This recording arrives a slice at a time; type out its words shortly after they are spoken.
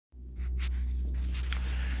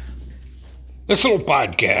This little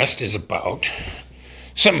podcast is about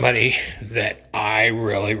somebody that I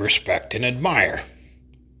really respect and admire.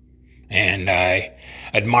 And I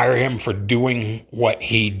admire him for doing what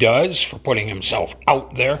he does, for putting himself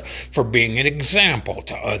out there, for being an example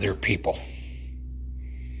to other people.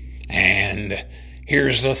 And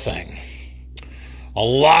here's the thing. A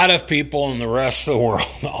lot of people in the rest of the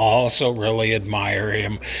world also really admire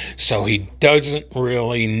him, so he doesn't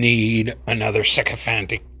really need another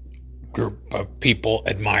sycophantic group of people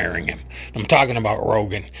admiring him. I'm talking about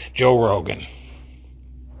Rogan, Joe Rogan.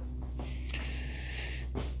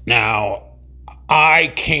 Now,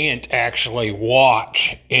 I can't actually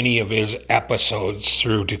watch any of his episodes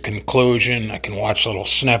through to conclusion. I can watch little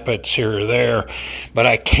snippets here or there, but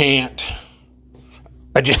I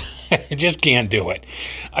just can't do it.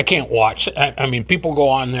 I can't watch. I mean, people go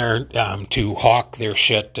on there to hawk their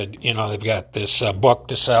shit. They've got this book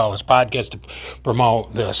to sell, this podcast to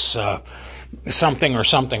promote, this something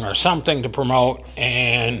to promote,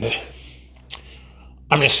 and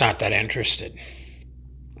I'm just not that interested.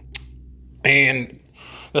 And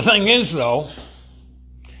the thing is, though,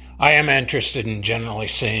 I am interested in generally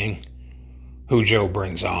seeing who Joe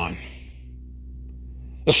brings on.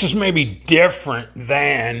 This is maybe different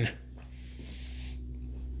than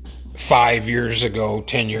 5 years ago,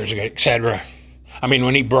 10 years ago, etc. I mean,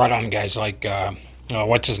 when he brought on guys like,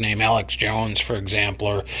 what's his name, Alex Jones, for example,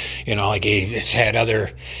 or, like he's had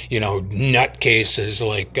other, nutcases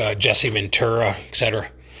like Jesse Ventura, etc.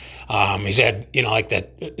 He's had, like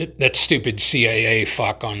that stupid CIA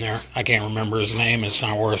fuck on there. I can't remember his name. It's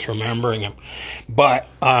not worth remembering him. But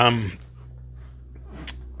the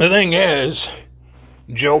thing is,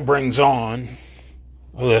 Joe brings on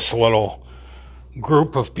this little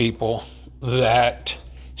group of people that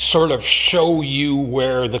sort of show you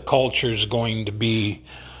where the culture's going to be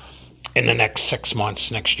in the next 6 months,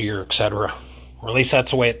 next year, etc. Or at least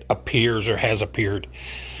that's the way it appears or has appeared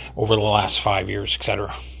over the last 5 years,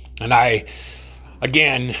 etc. And I,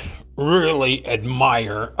 again, really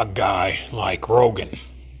admire a guy like Rogan.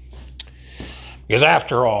 Because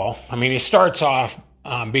after all, I mean, he starts off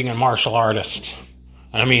being a martial artist.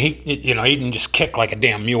 And I mean, he can just kick like a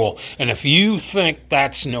damn mule. And if you think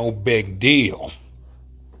that's no big deal,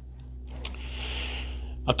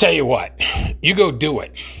 I'll tell you what, you go do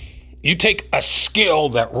it. You take a skill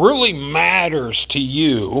that really matters to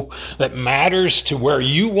you, that matters to where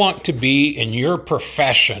you want to be in your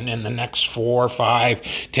profession in the next 4, 5,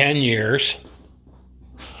 10 years.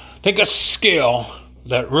 Take a skill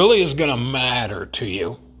that really is going to matter to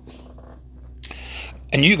you,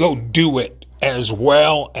 and you go do it as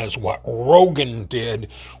well as what Rogan did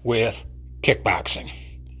with kickboxing.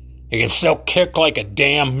 He can still kick like a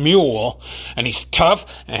damn mule, and he's tough,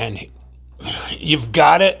 and you've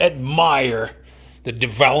got to admire the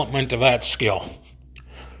development of that skill.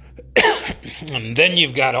 And then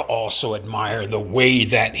you've got to also admire the way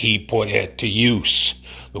that he put it to use,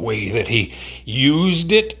 the way that he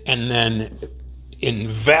used it and then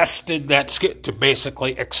invested that skill to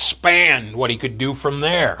basically expand what he could do from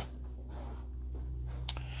there.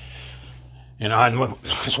 And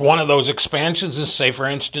it's one of those expansions is, say, for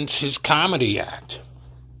instance, his comedy act.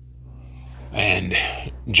 And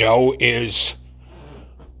Joe is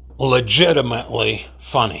legitimately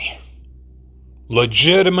funny.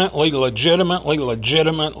 Legitimately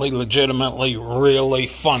really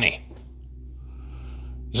funny.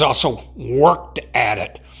 He's also worked at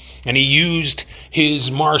it. And he used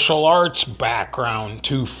his martial arts background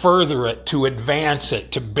to further it, to advance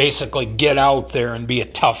it, to basically get out there and be a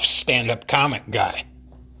tough stand-up comic guy.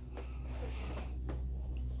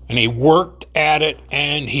 And he worked at it,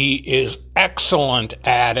 and he is excellent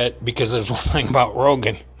at it, because there's one thing about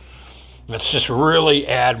Rogan that's just really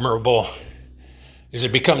admirable, is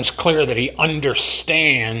it becomes clear that he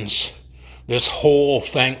understands this whole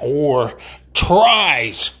thing, or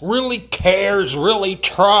really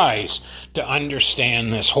tries to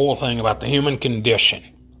understand this whole thing about the human condition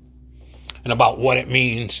and about what it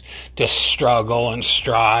means to struggle and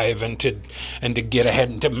strive and to get ahead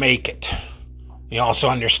and to make it. He also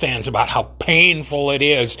understands about how painful it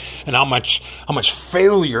is and how much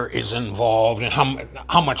failure is involved and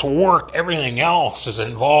how much work everything else is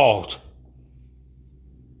involved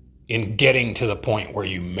in getting to the point where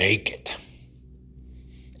you make it.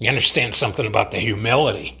 You understand something about the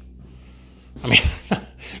humility. I mean,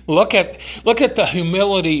 look at the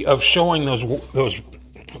humility of showing those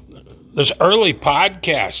early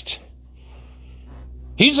podcasts.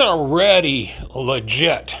 He's already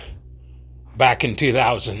legit back in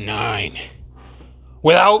 2009.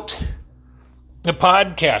 Without the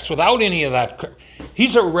podcast, without any of that,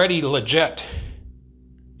 he's already legit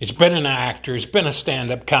He's been an actor. He's been a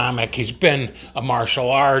stand-up comic. He's been a martial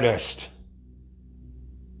artist.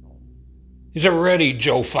 He's already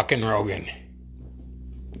Joe fucking Rogan.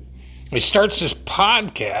 He starts this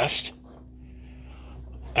podcast,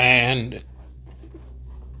 and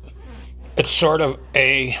it's sort of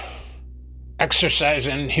a exercise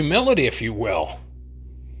in humility, if you will.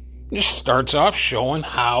 Just starts off showing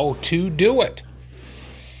how to do it.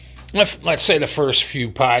 Let's say the first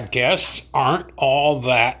few podcasts aren't all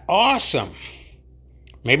that awesome.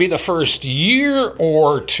 Maybe the first year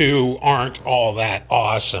or two aren't all that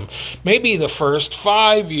awesome. Maybe the first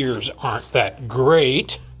 5 years aren't that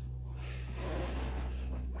great.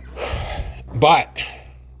 But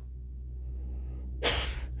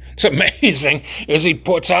it's amazing as he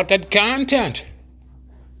puts out that content.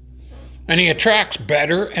 And he attracts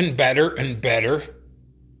better and better and better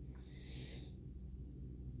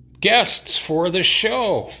guests for the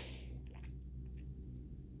show.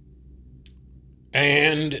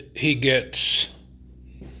 And he gets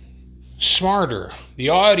smarter. The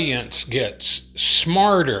audience gets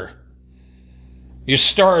smarter. You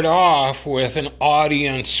start off with an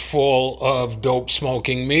audience full of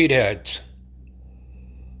dope-smoking meatheads.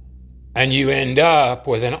 And you end up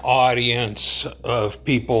with an audience of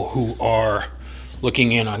people who are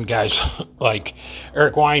looking in on guys like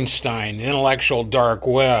Eric Weinstein, the intellectual dark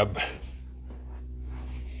web.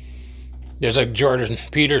 There's like Jordan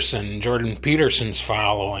Peterson's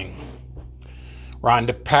following.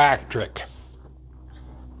 Rhonda Patrick.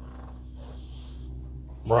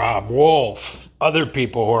 Rob Wolf. Other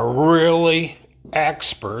people who are really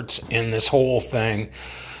experts in this whole thing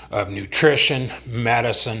of nutrition,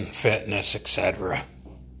 medicine, fitness, etc.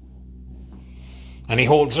 And he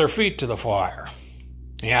holds their feet to the fire.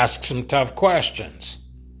 He asks some tough questions.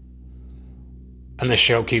 And the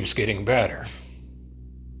show keeps getting better.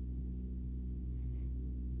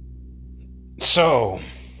 So,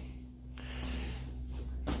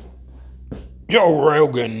 Joe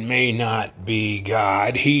Rogan may not be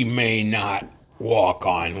God. He may not walk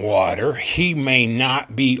on water. He may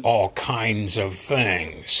not be all kinds of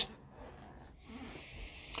things.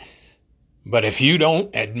 But if you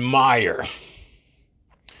don't admire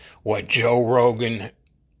what Joe Rogan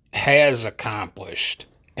has accomplished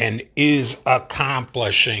and is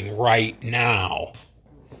accomplishing right now,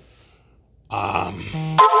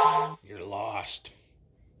 you're lost.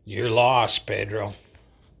 You're lost, Pedro.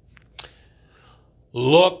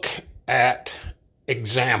 Look at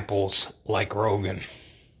examples like Rogan.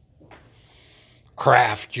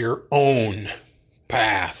 Craft your own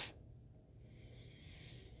path.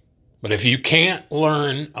 But if you can't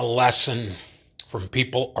learn a lesson from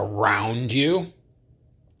people around you,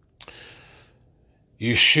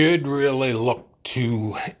 you should really look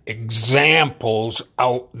to examples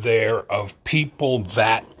out there of people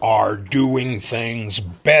that are doing things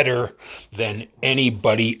better than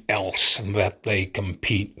anybody else that they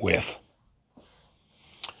compete with.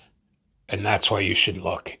 And that's why you should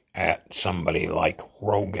look at somebody like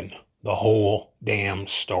Rogan. The whole damn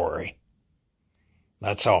story.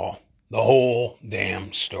 That's all. The whole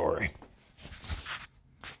damn story.